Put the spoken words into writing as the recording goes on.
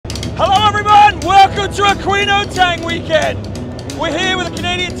Welcome to Aquino Tank Weekend. We're here with the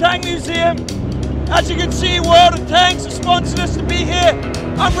Canadian Tank Museum. As you can see, World of Tanks have sponsored us to be here.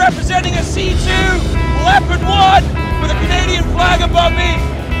 I'm representing a C2 Leopard 1 with a Canadian flag above me.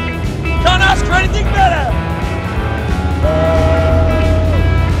 Can't ask for anything better.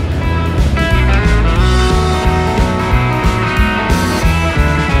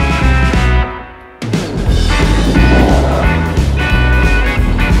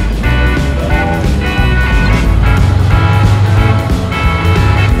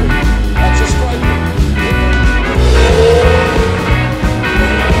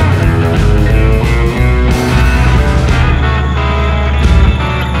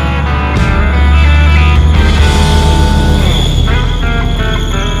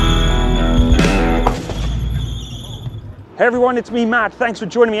 Hey everyone, it's me, Matt. Thanks for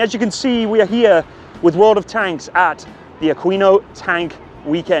joining me. As you can see, we are here with World of Tanks at the Aquino Tank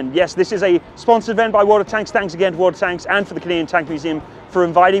Weekend. Yes, this is a sponsored event by World of Tanks. Thanks again to World of Tanks and for the Canadian Tank Museum for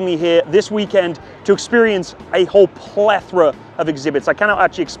inviting me here this weekend to experience a whole plethora of exhibits. I cannot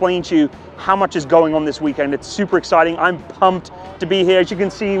actually explain to you how much is going on this weekend. It's super exciting. I'm pumped to be here. As you can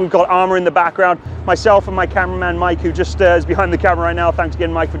see, we've got armor in the background. Myself and my cameraman, Mike, who just is behind the camera right now. Thanks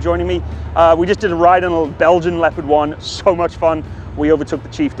again, Mike, for joining me. We just did a ride on a Belgian Leopard 1. So much fun. We overtook the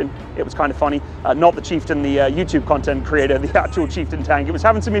Chieftain. It was kind of funny. Not the Chieftain, the YouTube content creator, the actual Chieftain tank. It was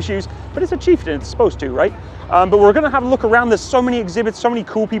having some issues, but it's a Chieftain, it's supposed to, right? But we're gonna have a look around. There's so many exhibits, so many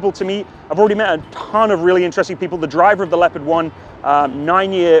cool people to meet. I've already met a ton of really interesting people. The driver of the Leopard 1,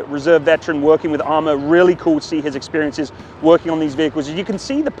 9-year reserve veteran working with armor. Really cool to see his experiences working on these vehicles. You can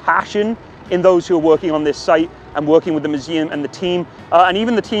see the passion in those who are working on this site and working with the museum and the team, and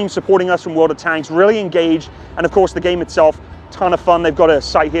even the team supporting us from World of Tanks, really engaged. And of course the game itself, ton of fun. They've got a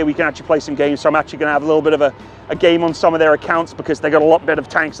site here we can actually play some games, so I'm actually gonna have a little bit of a game on some of their accounts because they got a lot better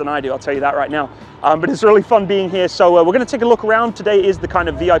tanks than I do, I'll tell you that right now. But it's really fun being here, so we're gonna take a look around. Today is the kind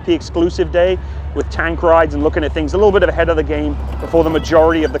of VIP exclusive day with tank rides and looking at things a little bit ahead of the game before the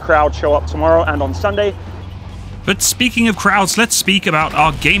majority of the crowd show up tomorrow and on Sunday. But speaking of crowds, let's speak about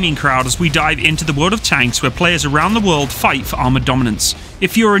our gaming crowd as we dive into the world of tanks where players around the world fight for armor dominance.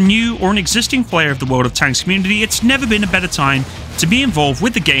 If you're a new or an existing player of the World of Tanks community, it's never been a better time to be involved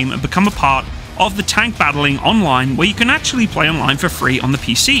with the game and become a part of the tank battling online where you can actually play online for free on the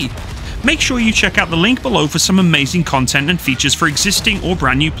PC. Make sure you check out the link below for some amazing content and features for existing or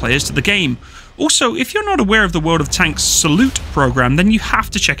brand new players to the game. Also, if you're not aware of the World of Tanks Salute program, then you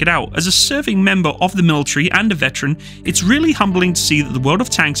have to check it out. As a serving member of the military and a veteran, it's really humbling to see that the World of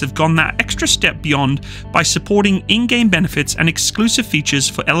Tanks have gone that extra step beyond by supporting in-game benefits and exclusive features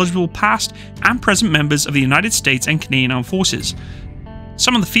for eligible past and present members of the United States and Canadian Armed Forces.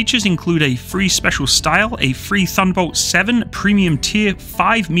 Some of the features include a free special style, a free Thunderbolt 7 Premium Tier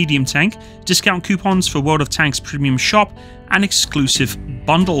 5 medium tank, discount coupons for World of Tanks Premium Shop, and exclusive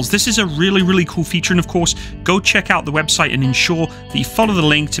bundles. This is a really cool feature, and of course, go check out the website and ensure that you follow the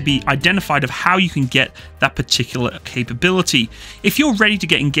link to be identified of how you can get that particular capability. If you're ready to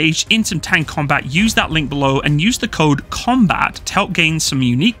get engaged in some tank combat, use that link below and use the code COMBAT to help gain some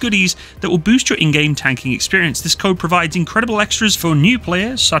unique goodies that will boost your in-game tanking experience. This code provides incredible extras for new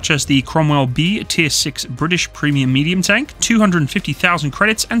players, such as the Cromwell B Tier 6 British Premium Medium Tank, 250,000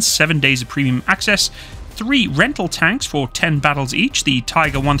 credits and 7 days of premium access, 3 rental tanks for 10 battles each, the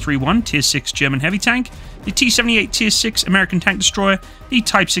Tiger 131 Tier 6 German Heavy Tank, the T-78 Tier 6 American Tank Destroyer, the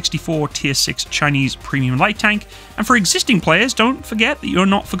Type 64 Tier 6 Chinese Premium Light Tank, and for existing players, don't forget that you're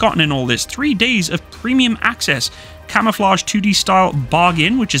not forgotten in all this, 3 days of premium access, Camoflage 2D style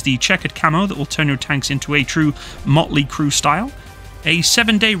bargain, which is the checkered camo that will turn your tanks into a true Motley Crew style, a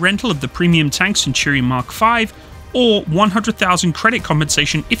 7-day rental of the premium tank Centurion Mk, or 100,000 credit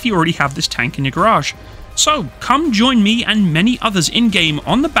compensation if you already have this tank in your garage. So, come join me and many others in-game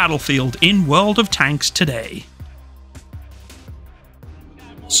on the battlefield in World of Tanks today.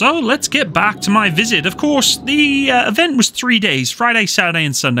 So let's get back to my visit. Of course, the event was 3 days, Friday, Saturday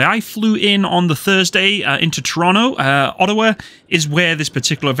and Sunday. I flew in on the Thursday into Toronto. Ottawa is where this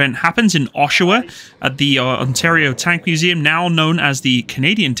particular event happens, in Oshawa at the Ontario Tank Museum, now known as the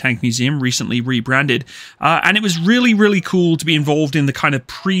Canadian Tank Museum, recently rebranded. And it was really cool to be involved in the kind of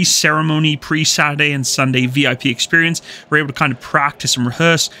pre-ceremony, pre-Saturday and Sunday VIP experience. We're able to kind of practice and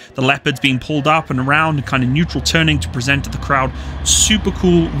rehearse the Leopards being pulled up and around and kind of neutral turning to present to the crowd. Super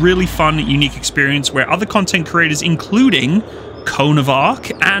cool, really fun, unique experience where other content creators, including Cone of Arc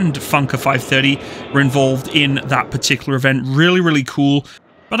and Funker 530, were involved in that particular event. Really cool.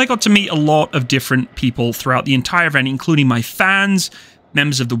 But I got to meet a lot of different people throughout the entire event, including my fans,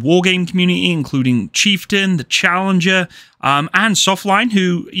 members of the Wargame community, including Chieftain, the Challenger, and Softline,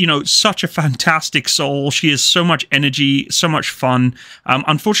 who, you know, such a fantastic soul. She has so much energy, so much fun.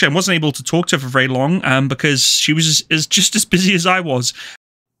 Unfortunately, I wasn't able to talk to her for very long because she was just as busy as I was.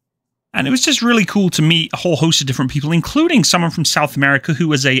 And it was just really cool to meet a whole host of different people, including someone from South America who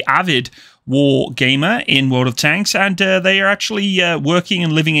was a avid war gamer in World of Tanks, and they are actually working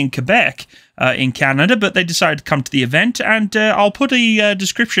and living in Quebec in Canada, but they decided to come to the event, and I'll put a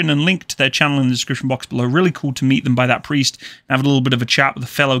description and link to their channel in the description box below. Really cool to meet them by that priest and have a little bit of a chat with a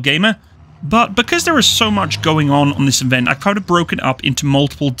fellow gamer. But because there is so much going on this event, I've kind of broken it up into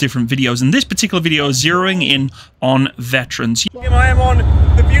multiple different videos, and this particular video is zeroing in on veterans. I am on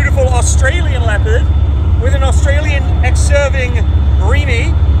the beautiful Australian Leopard with an Australian ex-serving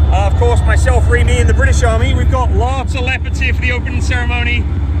Remy. Of course, myself, Remy, in the British Army. We've got lots of Leopards here for the opening ceremony.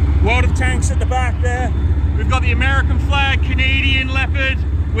 World of Tanks at the back there. We've got the American flag, Canadian Leopard,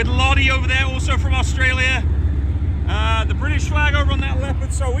 with Lottie over there, also from Australia. The British flag over on that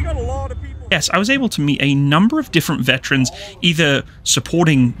Leopard, so we got a lot of people. Yes, I was able to meet a number of different veterans, either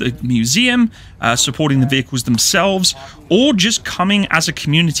supporting the museum, supporting the vehicles themselves, or just coming as a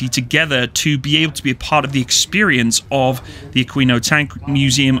community together to be able to be a part of the experience of the Aquino Tank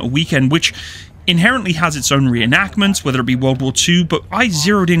Museum weekend, which inherently has its own reenactments, whether it be World War II, but I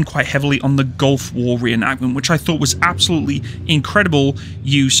zeroed in quite heavily on the Gulf War reenactment, which I thought was absolutely incredible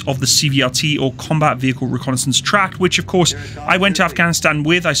use of the CVRT, or Combat Vehicle Reconnaissance Track, which of course I went to Afghanistan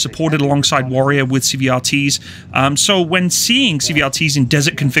with. I supported alongside Warrior with CVRTs. So when seeing CVRTs in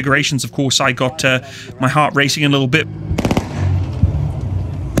desert configurations, of course, I got my heart racing a little bit.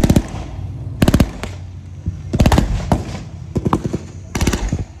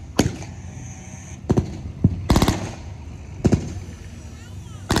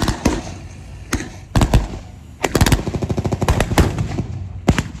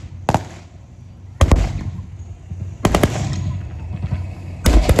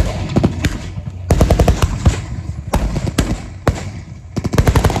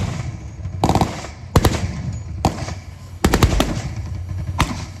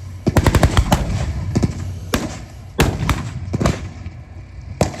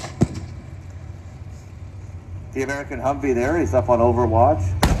 The American Humvee there, he's up on Overwatch.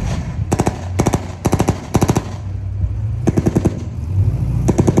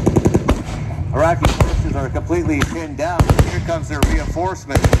 Iraqi forces are completely pinned down. Here comes their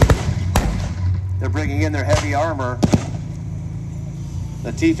reinforcement. They're bringing in their heavy armor.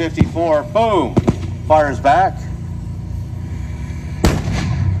 The T-54, boom, fires back.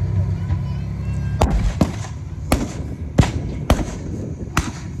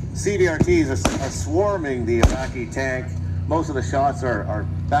 CVRTs are swarming the Iraqi tank. Most of the shots are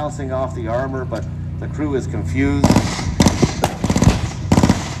bouncing off the armor, but the crew is confused.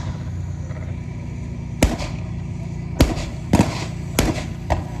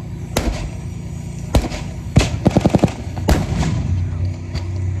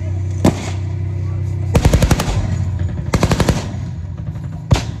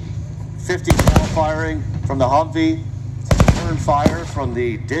 .50 firing from the Humvee. Fire from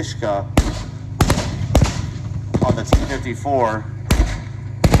the Dishka on the T-54.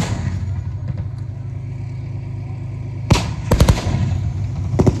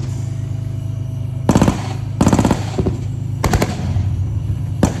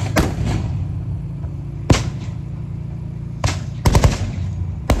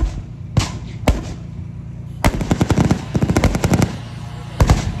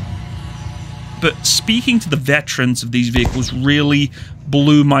 But speaking to the veterans of these vehicles really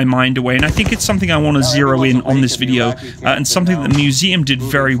blew my mind away, and I think it's something I want to zero in on this video, and something that the museum did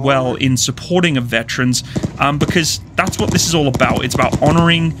very well in supporting of veterans, because that's what this is all about. It's about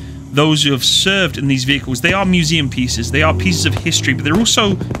honoring those who have served in these vehicles. They are museum pieces, they are pieces of history, but they're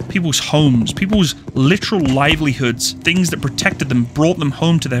also people's homes, people's literal livelihoods, things that protected them, brought them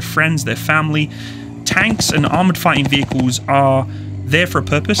home to their friends, their family. Tanks and armored fighting vehicles are there for a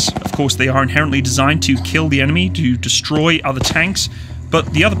purpose. Of course, they are inherently designed to kill the enemy, to destroy other tanks,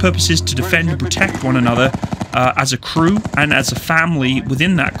 but the other purpose is to defend and protect one another as a crew and as a family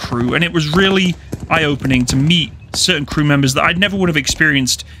within that crew. And it was really eye-opening to meet certain crew members that I never would have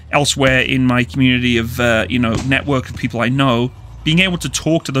experienced elsewhere in my community of, you know, network of people I know. Being able to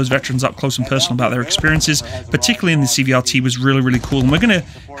talk to those veterans up close and personal about their experiences, particularly in the CVRT, was really, really cool. And we're going to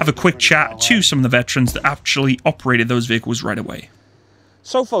have a quick chat to some of the veterans that actually operated those vehicles right away.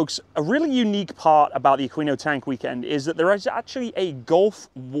 So folks, a really unique part about the Aquino Tank Weekend is that there is actually a Gulf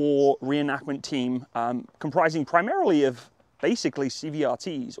War reenactment team comprising primarily of basically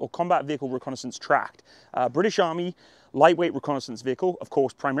CVRTs, or Combat Vehicle Reconnaissance Tracked. British Army lightweight reconnaissance vehicle, of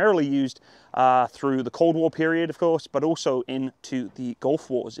course, primarily used through the Cold War period, of course, but also into the Gulf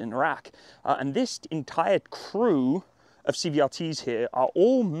Wars in Iraq. And this entire crew of CVRTs here are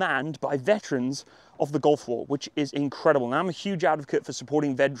all manned by veterans of the Gulf War, which is incredible. Now, I'm a huge advocate for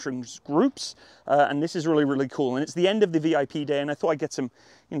supporting veterans groups, and this is really, really cool. And it's the end of the VIP day, and I thought I'd get some,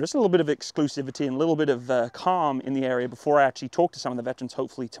 just a little bit of exclusivity and a little bit of calm in the area before I actually talk to some of the veterans,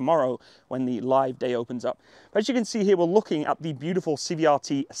 hopefully tomorrow when the live day opens up. But as you can see here, we're looking at the beautiful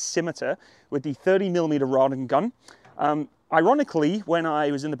CVRT Scimitar with the 30mm rod and gun. Ironically, when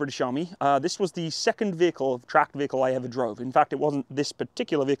I was in the British Army, this was the second tracked vehicle I ever drove. In fact, it wasn't this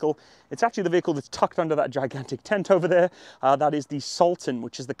particular vehicle. It's actually the vehicle that's tucked under that gigantic tent over there. That is the Sultan,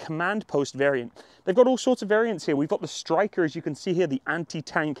 which is the command post variant. They've got all sorts of variants here. We've got the Striker, as you can see here, the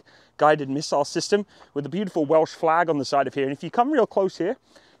anti-tank guided missile system with the beautiful Welsh flag on the side of here. And if you come real close here,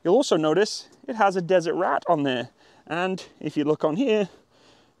 you'll also notice it has a Desert Rat on there. And if you look on here,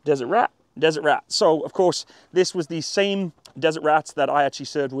 Desert Rat. So, of course, this was the same Desert Rats that I actually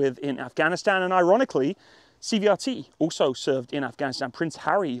served with in Afghanistan, and ironically, CVRT also served in Afghanistan. Prince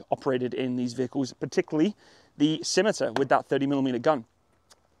Harry operated in these vehicles, particularly the Scimitar with that 30mm gun.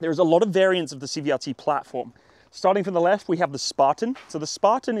 There's a lot of variants of the CVRT platform. Starting from the left, we have the Spartan. So the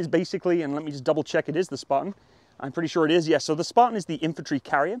Spartan is basically, and let me just double check it is the Spartan. I'm pretty sure it is, yes. So the Spartan is the infantry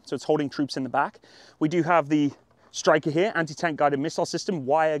carrier, so it's holding troops in the back. We do have the Striker here, anti-tank guided missile system,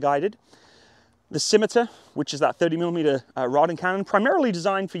 wire guided. The Scimitar, which is that 30mm rod and cannon, primarily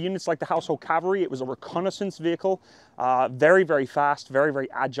designed for units like the Household Cavalry. It was a reconnaissance vehicle, very, very fast, very,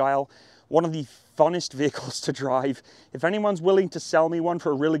 very agile. One of the funnest vehicles to drive. If anyone's willing to sell me one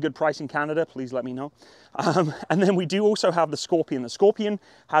for a really good price in Canada, please let me know. And then we do also have the Scorpion. The Scorpion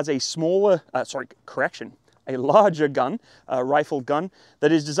has a a larger gun, a rifled gun,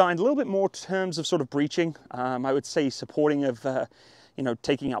 that is designed a little bit more in terms of sort of breaching. I would say supporting of,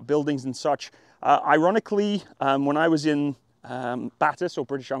 taking out buildings and such. Ironically, when I was in BATIS, or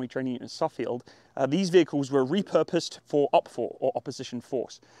British Army Training Unit Suffield, these vehicles were repurposed for OPFOR, or Opposition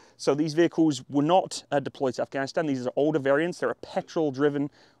Force. So these vehicles were not deployed to Afghanistan. These are older variants. They're a petrol-driven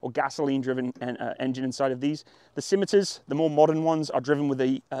or gasoline-driven engine inside of these. The Scimitars, the more modern ones, are driven with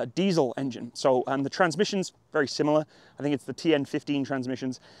a diesel engine. So the transmissions, very similar. I think it's the TN15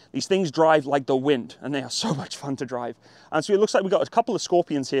 transmissions. These things drive like the wind, and they are so much fun to drive. And so it looks like we've got a couple of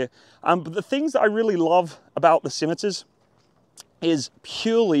Scorpions here. But the things that I really love about the Scimitars is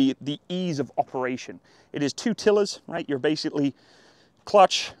purely the ease of operation. It is 2 tillers, right? You're basically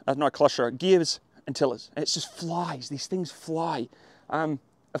gears and tillers. And it just flies. These things fly.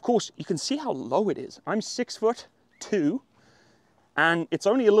 Of course, you can see how low it is. I'm 6'2", and it's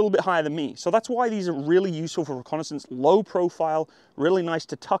only a little bit higher than me. So that's why these are really useful for reconnaissance, low profile, really nice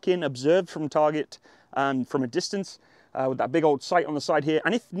to tuck in, observe from target from a distance with that big old sight on the side here.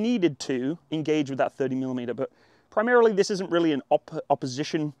 And if needed to, engage with that 30mm. But primarily, this isn't really an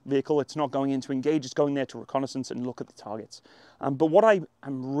opposition vehicle. It's not going in to engage. It's going there to reconnaissance and look at the targets. But what I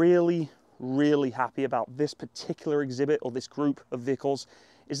am really, really happy about this particular exhibit, or this group of vehicles,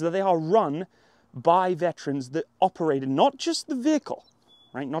 is that they are run by veterans that operated not just the vehicle,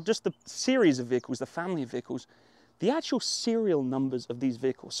 right? Not just the series of vehicles, the family of vehicles, the actual serial numbers of these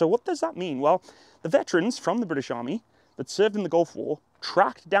vehicles. So what does that mean? Well, the veterans from the British Army that served in the Gulf War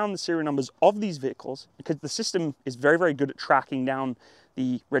tracked down the serial numbers of these vehicles, because the system is very, very good at tracking down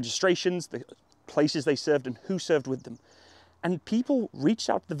the registrations, the places they served, and who served with them. And people reached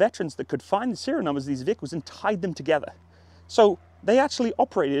out to the veterans that could find the serial numbers of these vehicles and tied them together. So they actually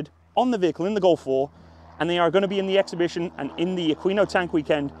operated on the vehicle in the Gulf War, and they are going to be in the exhibition and in the Aquino Tank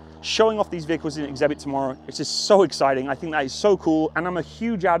Weekend showing off these vehicles in exhibit tomorrow. It's just so exciting. I think that is so cool, and I'm a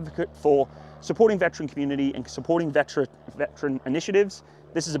huge advocate for supporting veteran community and supporting veteran initiatives.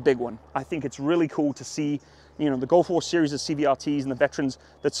 This is a big one. I think it's really cool to see, the Gulf War series of CVRTs and the veterans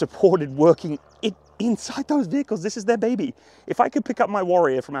that supported working inside those vehicles. This is their baby. If I could pick up my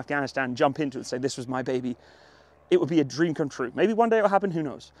Warrior from Afghanistan, jump into it and say, this was my baby, it would be a dream come true. Maybe one day it'll happen, who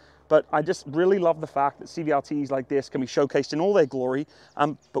knows? But I just really love the fact that CVRTs like this can be showcased in all their glory.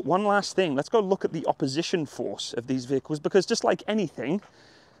 But one last thing, let's go look at the opposition force of these vehicles, because just like anything,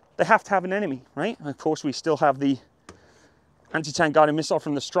 they have to have an enemy, right? Of course, we still have the anti-tank guided missile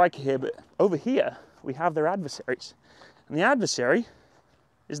from the Striker here, but over here, we have their adversaries. And the adversary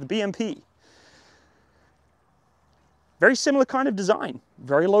is the BMP. Very similar kind of design,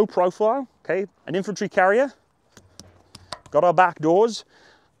 very low profile, okay? An infantry carrier, got our back doors.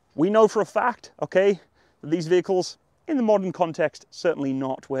 We know for a fact, okay, that these vehicles, in the modern context, certainly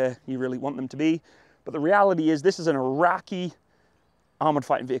not where you really want them to be. But the reality is this is an Iraqi armored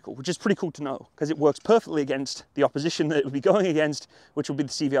fighting vehicle, which is pretty cool to know because it works perfectly against the opposition that it would be going against, which would be the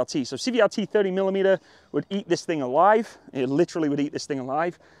CVRT. So CVRT 30mm would eat this thing alive. It literally would eat this thing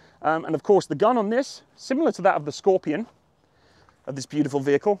alive. And of course the gun on this, similar to that of the Scorpion, of this beautiful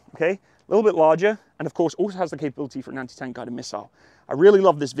vehicle, okay? A little bit larger, and of course also has the capability for an anti-tank guided missile. I really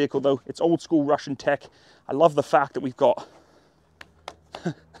love this vehicle though. It's old school Russian tech. I love the fact that we've got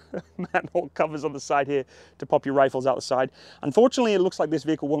manhole covers on the side here to pop your rifles out the side. Unfortunately, it looks like this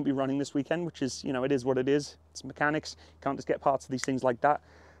vehicle won't be running this weekend, which is, you know, it is what it is. It's mechanics. You can't just get parts of these things like that.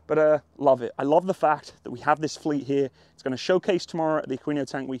 But love it. I love the fact that we have this fleet here. It's going to showcase tomorrow at the Aquino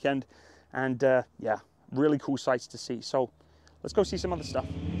Tank Weekend. And yeah, really cool sights to see. So let's go see some other stuff.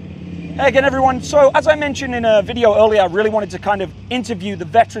 Hey again everyone, so as I mentioned in a video earlier, I really wanted to kind of interview the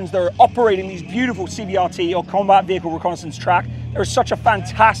veterans that are operating these beautiful CVRT or Combat Vehicle Reconnaissance Track. There is such a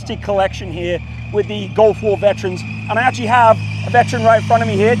fantastic collection here with the Gulf War veterans, and I actually have a veteran right in front of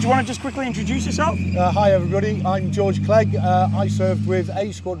me here. Do you want to just quickly introduce yourself? Hi everybody, I'm George Clegg. I served with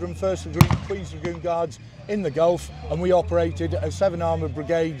A Squadron, 1st Dragoon, Queen's Dragoon Guards in the Gulf, and we operated a 7 Armoured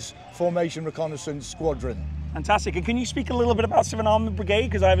Brigades Formation Reconnaissance Squadron. Fantastic. And can you speak a little bit about 7 Armoured Brigade?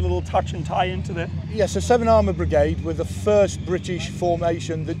 Because I have a little touch and tie into there. Yes, a 7 Armoured Brigade were the first British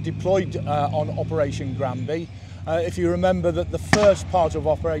formation that deployed on Operation Granby. If you remember that the first part of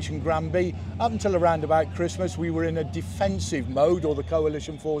Operation Granby, up until around about Christmas, we were in a defensive mode, or the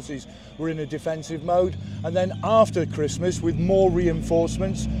coalition forces were in a defensive mode. And then after Christmas, with more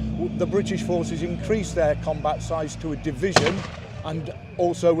reinforcements, the British forces increased their combat size to a division, and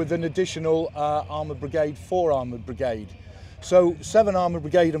also with an additional Armoured Brigade, 4 Armoured Brigade. So 7 Armoured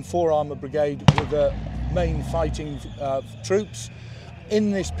Brigade and 4 Armoured Brigade were the main fighting troops.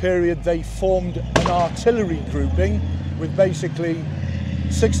 In this period they formed an artillery grouping with basically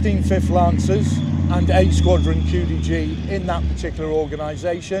 16 5th Lancers and 8 Squadron QDG in that particular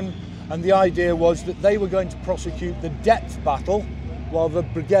organisation, and the idea was that they were going to prosecute the depth battle while the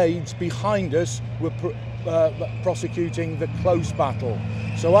brigades behind us were prosecuting the close battle.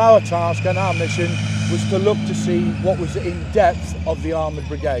 So our task and our mission was to look to see what was in depth of the armoured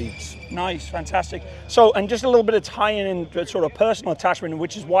brigades. Nice, fantastic. So, and just a little bit of tie-in and sort of personal attachment,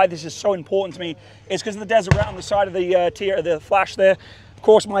 which is why this is so important to me, is because of the desert route on the side of the flash there. Of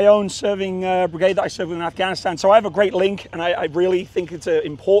course, my own serving brigade that I served with in Afghanistan. So I have a great link, and I really think it's an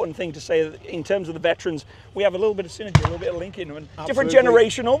important thing to say that in terms of the veterans, we have a little bit of synergy, a little bit of linking, and different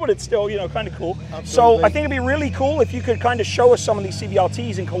generational, but it's still, you know, kind of cool. Absolutely. So I think it'd be really cool if you could kind of show us some of these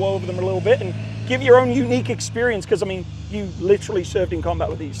CVRTs and go over them a little bit and give your own unique experience, because I mean, you literally served in combat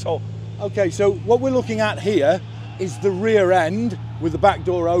with these. So. Okay, so what we're looking at here is the rear end with the back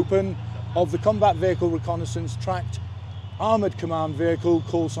door open of the Combat Vehicle Reconnaissance Tracked Armoured Command Vehicle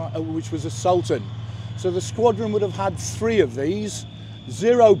called, which was a Sultan. So the squadron would have had 3 of these,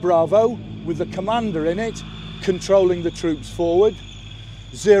 0 Bravo with the commander in it controlling the troops forward,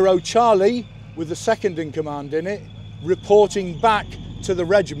 0 Charlie with the second in command in it reporting back to the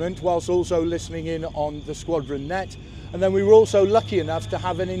regiment whilst also listening in on the squadron net. And then we were also lucky enough to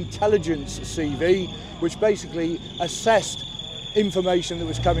have an intelligence CV which basically assessed information that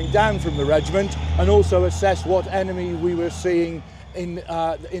was coming down from the regiment and also assess what enemy we were seeing in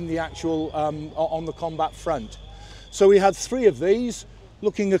the actual on the combat front. So we had 3 of these.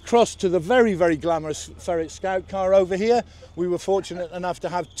 Looking across to the very, very glamorous Ferret Scout car over here, we were fortunate enough to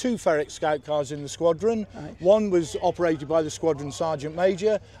have 2 Ferret Scout cars in the squadron. Nice. One was operated by the Squadron Sergeant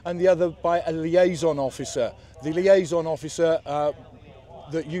Major and the other by a liaison officer. The liaison officer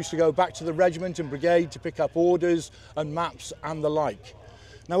that used to go back to the regiment and brigade to pick up orders and maps and the like.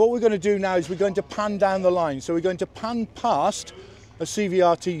 Now what we're going to do now is we're going to pan down the line. So we're going to pan past a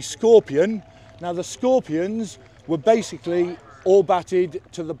CVRT Scorpion. Now the Scorpions were basically all batted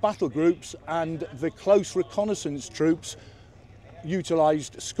to the battle groups, and the close reconnaissance troops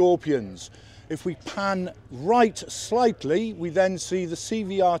utilised Scorpions. If we pan right slightly, we then see the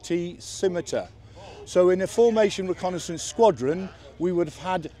CVRT Scimitar. So in a formation reconnaissance squadron, we would have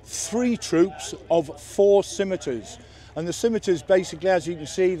had 3 troops of 4 Scimitars. And the Scimitars basically, as you can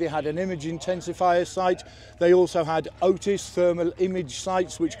see, they had an image intensifier sight. They also had Otis thermal image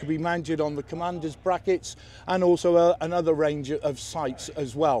sights which could be mounted on the commander's brackets, and also another range of sights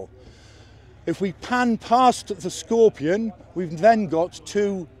as well. If we pan past the Scorpion, we've then got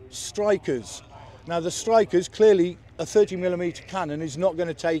 2 Strikers. Now the Strikers, clearly a 30mm cannon is not going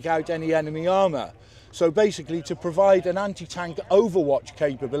to take out any enemy armour. So basically, to provide an anti-tank overwatch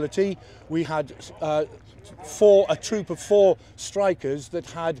capability, we had a troop of 4 Strikers that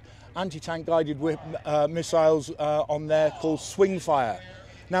had anti-tank guided missiles on there called Swingfire.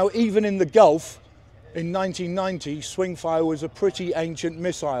 Now even in the Gulf, in 1990, Swingfire was a pretty ancient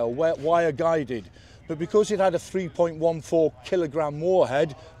missile, wire guided. But because it had a 3.14 kilogram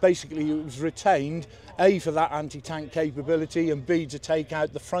warhead, basically it was retained, A, for that anti-tank capability, and B, to take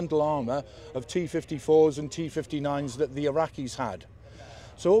out the frontal armour of T-54s and T-59s that the Iraqis had.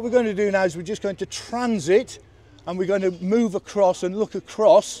 So what we're going to do now is we're just going to transit, and we're going to move across and look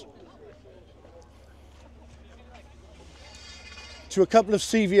across to a couple of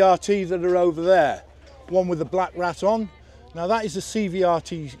CVRT that are over there. One with the black rat on. Now that is a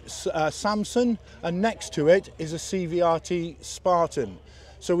CVRT Samson, and next to it is a CVRT Spartan.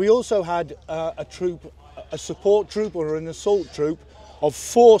 So we also had a support troop or an assault troop of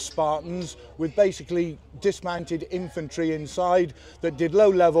 4 Spartans with basically dismounted infantry inside that did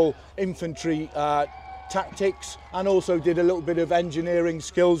low-level infantry tactics and also did a little bit of engineering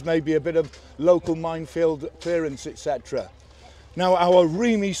skills, maybe a bit of local minefield clearance, etc. Now our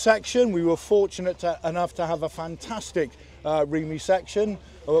REME section, we were fortunate enough to have a fantastic REME section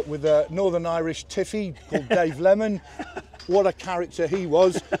with a Northern Irish tiffy called Dave Lemon. What a character he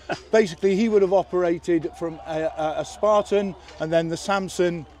was. Basically he would have operated from a Spartan, and then the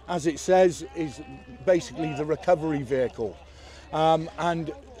Samson, as it says, is basically the recovery vehicle.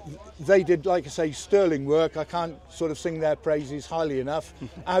 And they did, like I say, sterling work. I can't sort of sing their praises highly enough.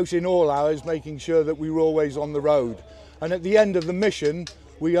 Out in all hours, making sure that we were always on the road. And at the end of the mission,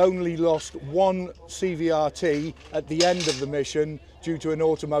 we only lost 1 CVRT at the end of the mission due to an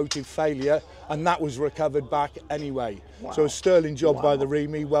automotive failure, and that was recovered back anyway. Wow. So a sterling job by the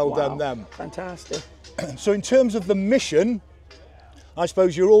REME, well done them. Fantastic. So in terms of the mission, I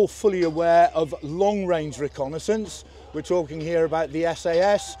suppose you're all fully aware of long-range reconnaissance. We're talking here about the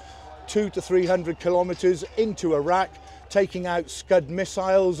SAS, 200 to 300 kilometres into Iraq, taking out Scud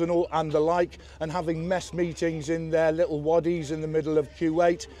missiles and the like, and having mess meetings in their little wadis in the middle of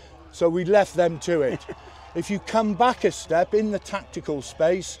Kuwait. So we left them to it. If you come back a step in the tactical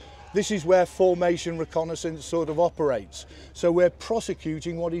space, this is where formation reconnaissance sort of operates. So we're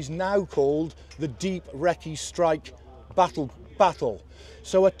prosecuting what is now called the Deep Recce Strike battle.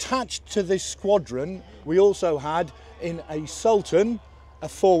 So attached to this squadron, we also had in a Sultan, a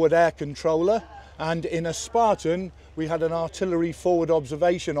forward air controller, and in a Spartan, we had an artillery forward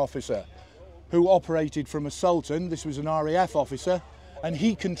observation officer who operated from a Sultan. This was an RAF officer, and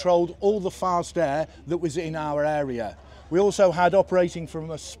he controlled all the fast air that was in our area. We also had, operating from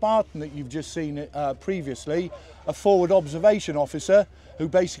a Spartan that you've just seen previously, a forward observation officer who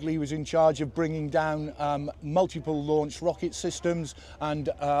basically was in charge of bringing down multiple launch rocket systems and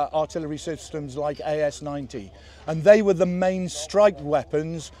artillery systems like AS-90. And they were the main strike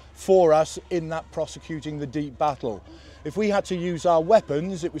weapons for us in that prosecuting the deep battle. If we had to use our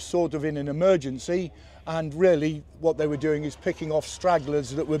weapons, it was sort of in an emergency, and really what they were doing is picking off stragglers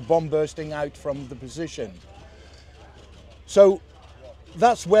that were bomb bursting out from the position. So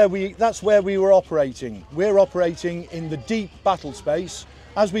that's where we were operating. We're operating in the deep battle space.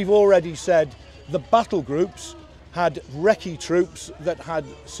 As we've already said, the battle groups had recce troops that had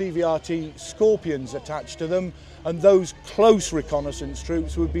CVRT Scorpions attached to them, and those close reconnaissance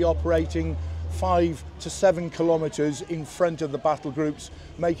troops would be operating 5 to 7 kilometres in front of the battle groups,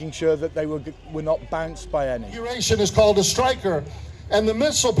 making sure that they were not bounced by any. The configuration is called a striker, and the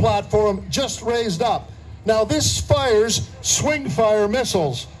missile platform just raised up. Now this fires swing fire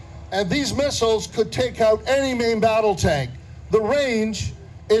missiles, and these missiles could take out any main battle tank. The range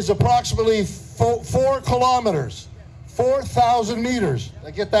is approximately 4 kilometers, 4,000 meters. Did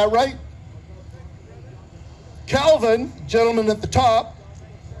I get that right? Calvin, gentleman at the top,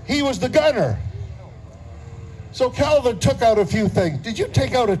 he was the gunner. So Calvin took out a few things. Did you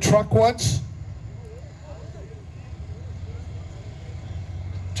take out a truck once?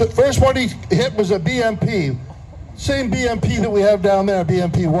 First one he hit was a BMP. Same BMP that we have down there,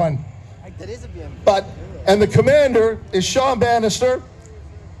 BMP-1. That is a BMP. But, and the commander is Sean Bannister.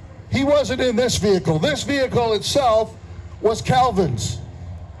 He wasn't in this vehicle. This vehicle itself was Calvin's.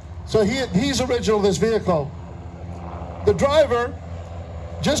 So he's original this vehicle. The driver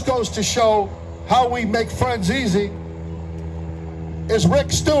just goes to show how we make friends easy is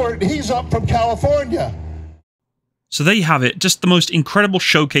Rick Stewart. He's up from California. So there you have it, just the most incredible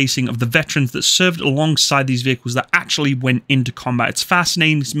showcasing of the veterans that served alongside these vehicles that actually went into combat. It's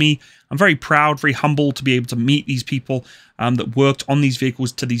fascinating to me. I'm very proud, very humbled to be able to meet these people that worked on these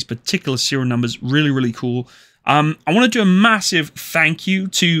vehicles to these particular serial numbers. Really, really cool. I want to do a massive thank you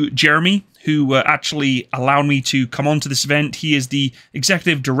to Jeremy, who actually allowed me to come on to this event. He is the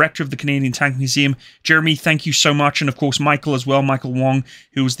executive director of the Canadian Tank Museum. Jeremy, thank you so much. And of course, Michael as well, Michael Wong,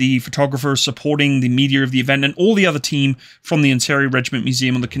 who was the photographer supporting the media of the event, and all the other team from the Ontario Regiment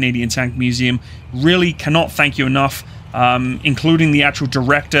Museum and the Canadian Tank Museum. Really cannot thank you enough, including the actual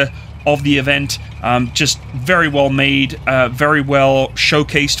director of the event. Just very well made, very well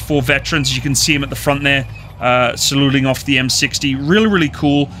showcased for veterans. As you can see him at the front there, saluting off the M60. Really, really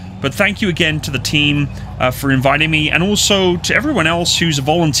cool. But thank you again to the team for inviting me, and also to everyone else who's a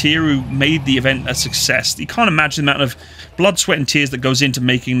volunteer who made the event a success. You can't imagine the amount of blood, sweat, and tears that goes into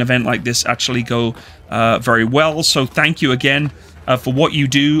making an event like this actually go very well. So thank you again for what you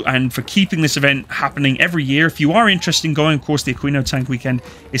do and for keeping this event happening every year. If you are interested in going, of course, the Aquino Tank Weekend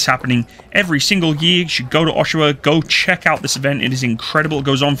is happening every single year. You should go to Oshawa, go check out this event. It is incredible. It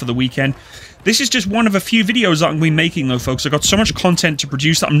goes on for the weekend. This is just one of a few videos that I'm going to be making, though, folks. I've got so much content to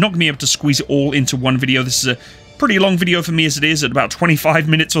produce that I'm not going to be able to squeeze it all into one video. This is a pretty long video for me as it is, at about 25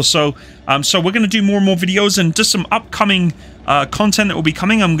 minutes or so. So we're going to do more and more videos, and just some upcoming content that will be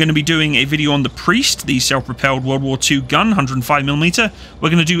coming. I'm going to be doing a video on the Priest, the self-propelled World War II gun, 105mm. We're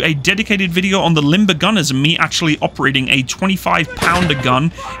going to do a dedicated video on the Limber Gunners and me actually operating a 25-pounder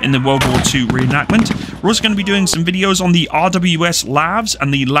gun in the World War II reenactment. We're also going to be doing some videos on the RWS LAVs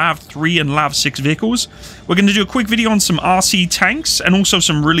and the LAV 3 and LAV 6 vehicles. We're going to do a quick video on some RC tanks, and also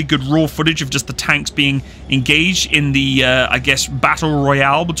some really good raw footage of just the tanks being engaged in the, I guess, battle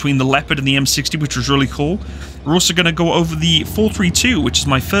royale between the Leopard and the M60, which was really cool. We're also going to go over the 432, which is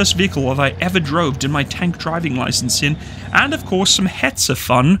my first vehicle that I ever drove, did my tank driving license in, and of course some Hetzer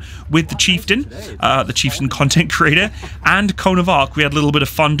fun with the Chieftain content creator, and Cone of Arc. We had a little bit of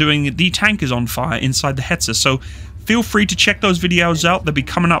fun doing the tank is on fire inside the Hetzer, so feel free to check those videos out. They'll be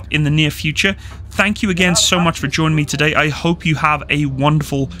coming up in the near future. Thank you again so much for joining me today. I hope you have a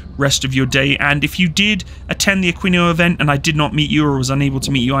wonderful rest of your day. And if you did attend the Aquino event and I did not meet you or was unable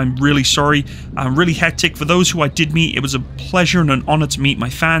to meet you, I'm really sorry. I'm really hectic. For those who I did meet, it was a pleasure and an honor to meet my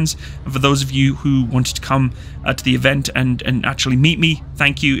fans. And for those of you who wanted to come to the event and actually meet me,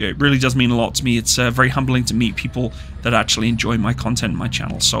 thank you. It really does mean a lot to me. It's very humbling to meet people that actually enjoy my content and my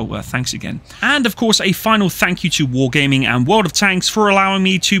channel. So thanks again. And of course, a final thank you to Wargaming and World of Tanks for allowing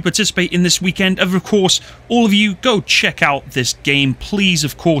me to participate in this weekend. Of course, all of you, go check out this game. Please,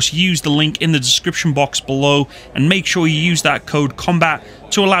 of course, use the link in the description box below, and make sure you use that code COMBAT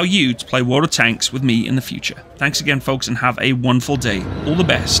to allow you to play World of Tanks with me in the future. Thanks again, folks, and have a wonderful day. All the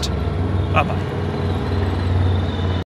best. Bye-bye.